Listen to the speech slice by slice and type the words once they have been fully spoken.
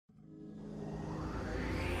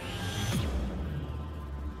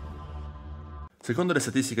Secondo le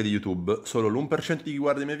statistiche di YouTube, solo l'1% di chi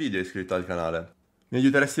guarda i miei video è iscritto al canale. Mi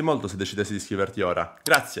aiuteresti molto se decidessi di iscriverti ora.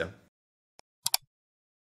 Grazie!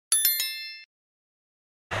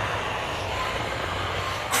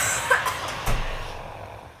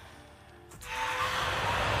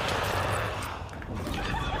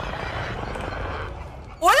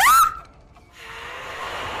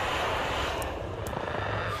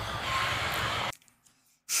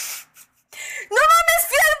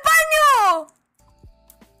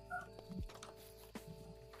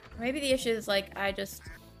 Maybe the issue is like I just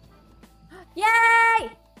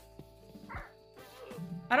yay!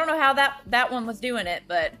 I don't know how that one was doing it,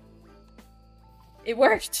 but it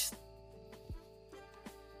worked.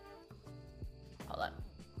 Hold on.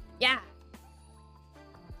 Yeah.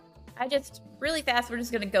 I just really fast. We're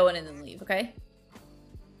just gonna go in and then leave, okay?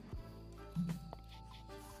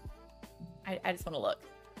 I just want to look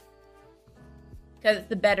because it's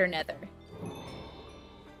the better nether.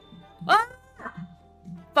 Ah!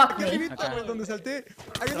 Fuck me. ¿Dónde salté?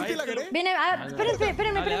 ¿Hay alguien que la agarré? Viene,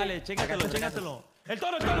 espérenme. Dale, chécatelo. El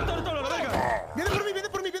toro, la verga. Viene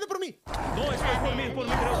por mí. No, es por mí, creo.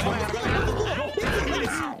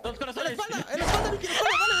 Dos corazones. En la espalda, Vicky, dale,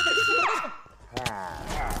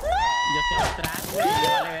 Yo estoy atrás, güey.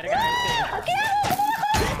 Vale, verga,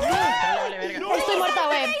 Estoy muerta,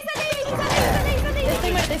 güey.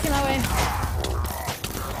 Estoy muertísima, güey.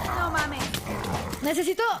 No mames.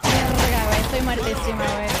 Necesito... Verga, güey. Estoy muertísima,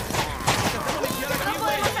 güey. No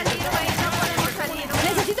podemos salir, güey.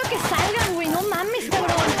 Necesito que salgan, güey. No mames,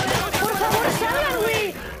 cabrón. Por favor, salgan,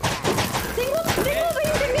 güey. Tengo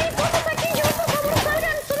 20,000 cosas aquí. Yo, por favor,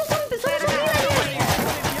 salgan. Solo son líderes.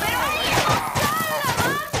 Pero ahí no salgan.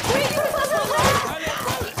 Güey, por favor, salgan.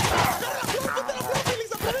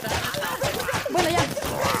 Bueno, ya.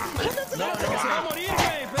 No, se va a morir,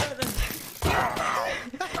 güey.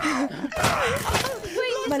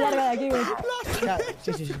 Me larga de aquí, güey.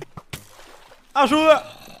 Sí. ¡Ayuda!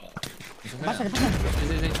 Pasa. Sí.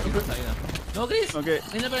 No, Chris. Ok.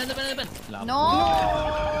 Ven.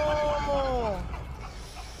 ¡No!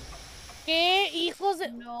 ¿Qué hijos de...?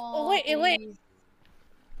 No. Güey.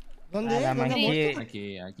 ¿Dónde? La manqué.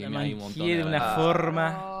 Aquí La hay un montón manqué de una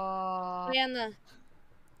forma. Ahí anda.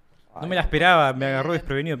 No me la esperaba, me agarró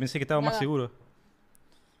desprevenido, pensé que estaba más seguro.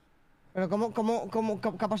 Pero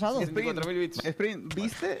 ¿qué ha pasado? Spreen,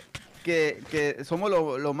 ¿viste que somos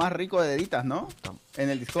lo más rico de deditas, no? En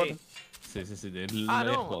el Discord. Sí.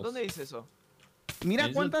 No, ¿dónde dice eso?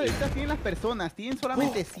 Mira cuántas deditas tienen las personas. Tienen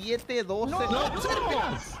solamente 7, 12.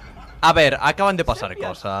 A ver, acaban de pasar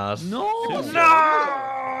cosas. ¡No!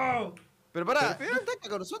 Pero pará, Pero ataca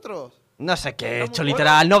con nosotros. No sé qué he hecho,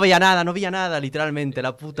 literal. No veía nada, literalmente.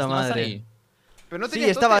 La puta madre. Ahí? pero no Sí, tenía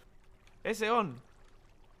estaba... ese on.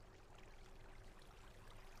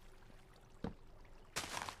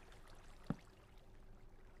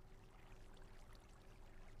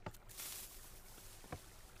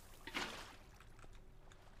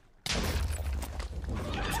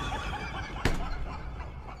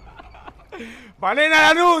 ¡Banen a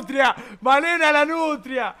la nutria! ¡Banen a la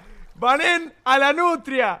nutria! ¡Banen a la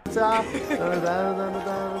nutria! Que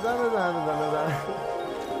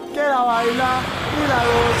la baila y la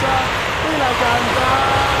goza y la canta.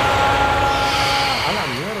 ¡A la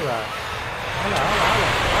mierda!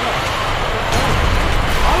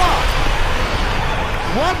 ¡Hala!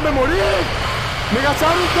 ¡What! ¡Me morí! ¡Me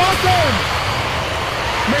gastaron un tótem!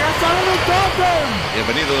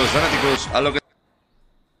 Bienvenidos, fanáticos, a lo que...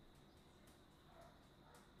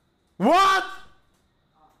 What?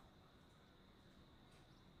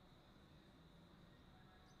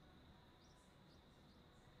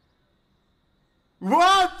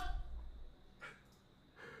 What?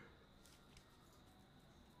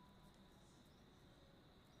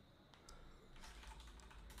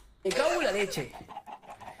 Me cago en la leche.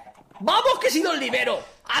 ¡Vamos que si no libero!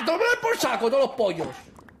 ¡A tomar por saco todos los pollos!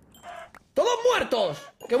 ¡Todos muertos!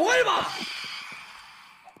 ¡Que vuelva!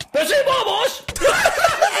 ¡Pero sí, vamos!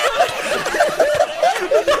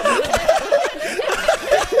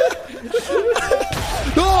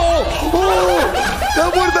 ¡No! ¡Oh! ¡Está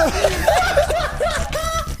muerta!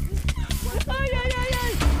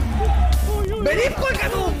 ¡Venid por acá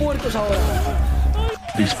todos muertos ahora!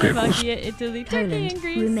 Poland,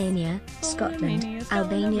 Romania, Scotland,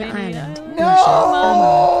 Albania, Ireland, No! Russia, Oman,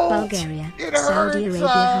 Bulgaria, It Saudi hurts Arabia,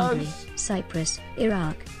 us. Hungary, Cyprus,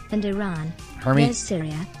 Iraq, and Iran. Hermie, There's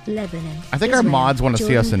Syria, Lebanon, I think our Israel, mods want to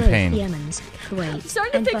see us in Jordan, pain. Yemen, Kuwait,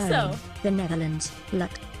 starting to and think Bahrain, so. the Netherlands,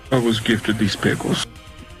 Luxembourg, I was gifted these pickles.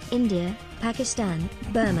 India, Pakistan,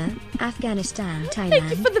 Burma, Afghanistan, Thank you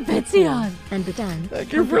Thailand, for the Betsy on. and Bhutan,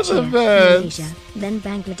 Thank you for the Kampuchea, beds. Malaysia, then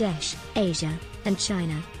Bangladesh, Asia, and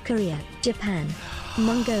China, Korea, Japan,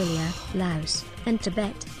 Mongolia, Laos, and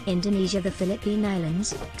Tibet, Indonesia, the Philippine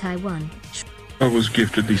Islands, Taiwan, I was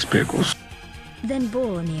gifted these pickles. then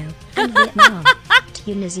Borneo, and Vietnam,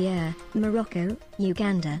 Tunisia, Morocco,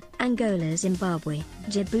 Uganda, Angola, Zimbabwe,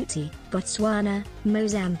 Djibouti, Botswana,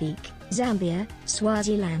 Mozambique, Zambia,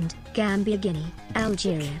 Swaziland, Gambia, Guinea,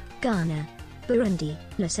 Algeria, Ghana, Burundi,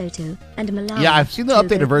 Lesotho, and Malawi. Yeah, I've seen the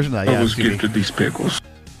updated version of that. Yeah, I was Stevie. gifted these pickles.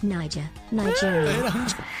 Niger, Nigeria.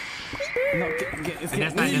 Ya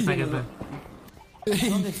está, ya está, ya está.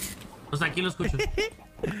 O sea, aquí lo escucho.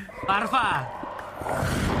 ¡Parfa!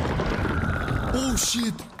 Oh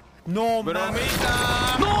shit. No,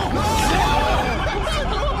 ¡Bromita! ¡No! ¡No!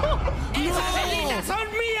 ¡Esas velitas son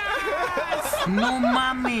mías! ¡No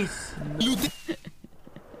mames!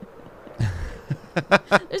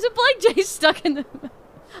 There's a blank J stuck in the...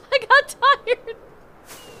 I got tired.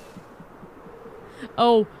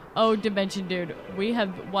 Oh, Dimension Dude. We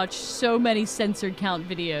have watched so many censored count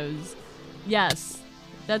videos. Yes.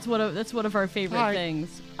 That's one of our favorite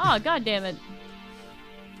things. Oh, god damn it.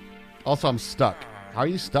 Also, I'm stuck. How are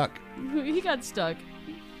you stuck? He got stuck.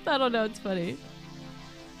 I don't know, it's funny.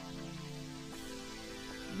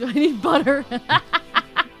 Do I need butter?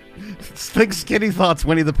 Think skinny thoughts,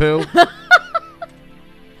 Winnie the Pooh.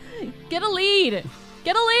 Get a lead!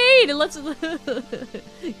 Get a lead! Let's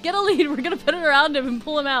get a lead. We're gonna put it around him and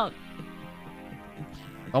pull him out.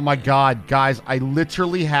 Oh my god, guys, I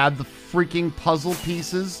literally had the freaking puzzle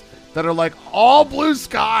pieces that are like all blue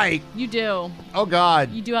sky. You do. Oh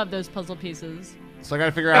god. You do have those puzzle pieces. So I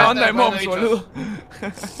gotta figure out. ¿Qué onda, moms, boludo?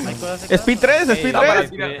 Speed 3, Speed 3.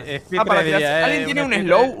 Para tirar. ¿Alguien tiene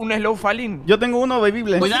un slow falling? Yo tengo uno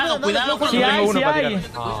bebible. Cuidado, cuidado. Yo tengo uno para tirar.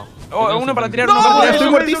 Oh, Uno para tirar, no, uno para tirar.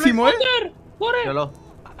 Estoy corre, muertísimo, corre.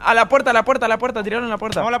 A la puerta, tiraron a la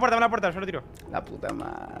puerta. Vamos a la puerta, yo lo tiro. La puta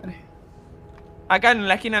madre. Acá en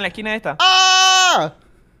la esquina esta. ¡Ah!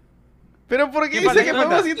 Pero ¿por qué dice que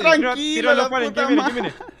podemos ir tranquilos? La puta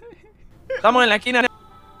madre. Estamos en la esquina.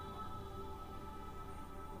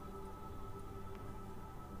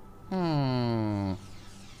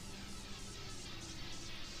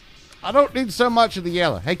 I don't need so much of the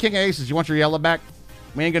yellow. Hey, King of Aces, you want your yellow back?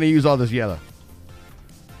 We ain't gonna use all this yellow.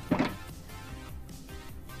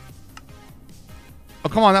 Oh,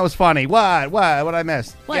 come on, that was funny. What I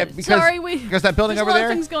missed? What? Yeah, because, Sorry, because that building there's over a lot of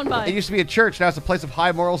there, things going by. it used to be a church. Now it's a place of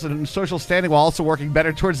high morals and social standing while also working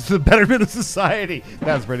better towards the betterment of society.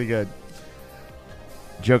 That's pretty good.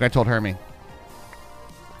 Joke I told Hermie.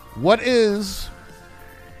 What is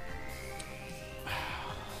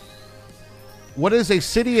a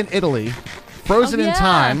city in Italy frozen in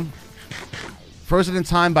time? Frozen in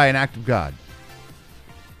time by an act of God.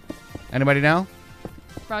 Anybody know?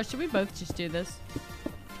 Raj, should we both just do this?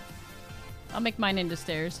 I'll make mine into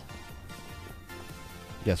stairs.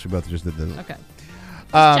 Yes, we both just did this. Okay.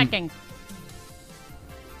 Just checking.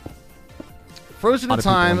 Frozen in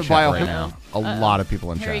time by a lot of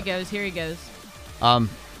people in chat. Here he goes. Here he goes.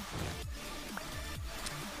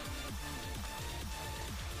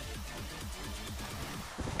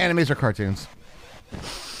 Animes or cartoons?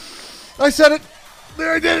 I said it.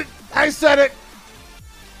 There, I did it. I said it.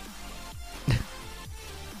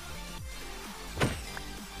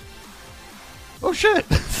 Oh shit.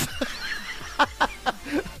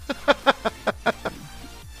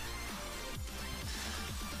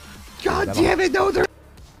 God damn it, no, there.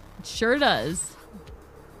 It sure does.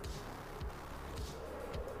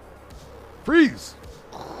 Freeze.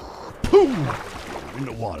 Boom. In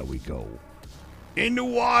the water we go. In the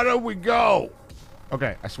water we go.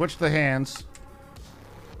 Okay, I switched the hands.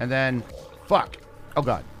 And then, fuck. Oh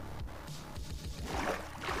god.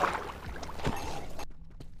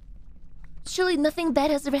 Surely nothing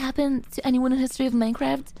bad has ever happened to anyone in the history of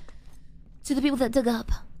Minecraft. To the people that dug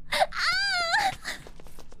up.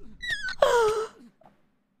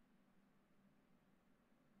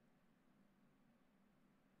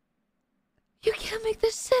 You can't make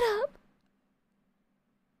this shit up.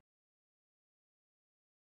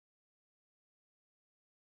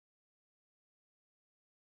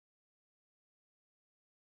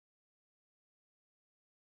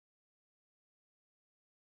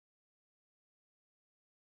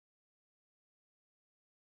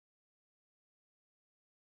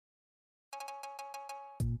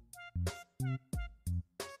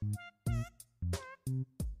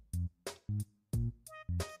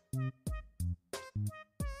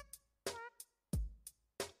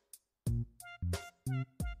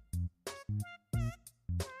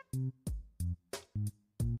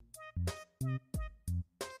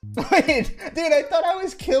 Wait, dude, I thought I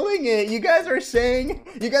was killing it. You guys were saying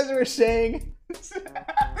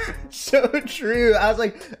So true. I was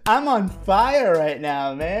like, I'm on fire right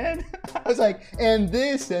now, man. I was like, and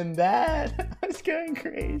this and that. I was going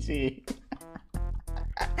crazy.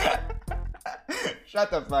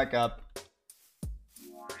 Shut the fuck up.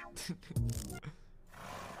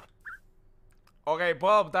 Ok,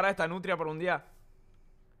 ¿puedo adoptar a esta nutria por un día?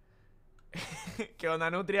 ¿Qué onda,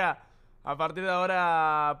 nutria? A partir de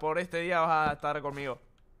ahora, por este día vas a estar conmigo.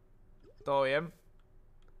 ¿Todo bien?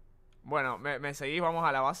 Bueno, ¿me seguís? ¿Vamos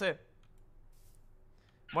a la base?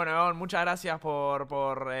 Bueno, Evan, muchas gracias por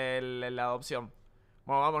la adopción.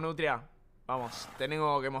 Bueno, vamos, nutria. Vamos,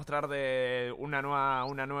 tengo que mostrarte una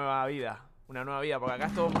nueva vida. Una nueva vida, porque acá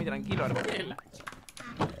es todo muy tranquilo, hermano.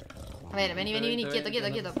 A ver, vení,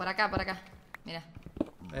 quieto. Por acá. Mira.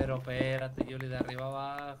 Pero espérate, Yuli, de arriba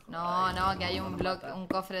abajo. No, que hay un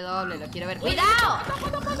cofre doble, lo quiero ver. ¡Cuidado!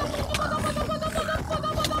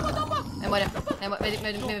 Me muero,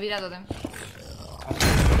 me vira totem.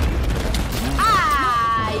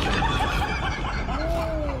 ¡Ay!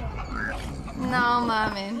 No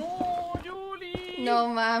mames. No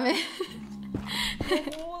mames.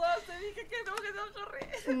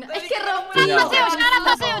 Es que rompí.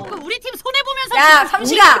 야,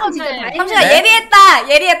 삼시가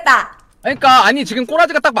예리했다. 그러니까 아니 지금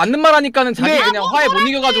꼬라지가 딱 맞는 말 하니까는 자기 그냥 화에 못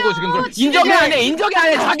이겨가지고 지금 인정이 안 해.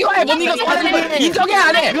 자기 화에 못 이겨서 인정이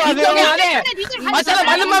안 해. 맞잖아,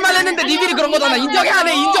 맞는 말만 했는데 니들이 그런 거잖아. 인정이 안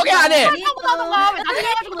해.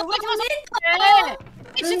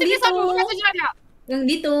 응,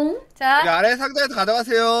 니똥. 자, 아래 상자에서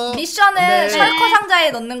가져가세요. 미션은 셜커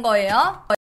상자에 넣는 거예요.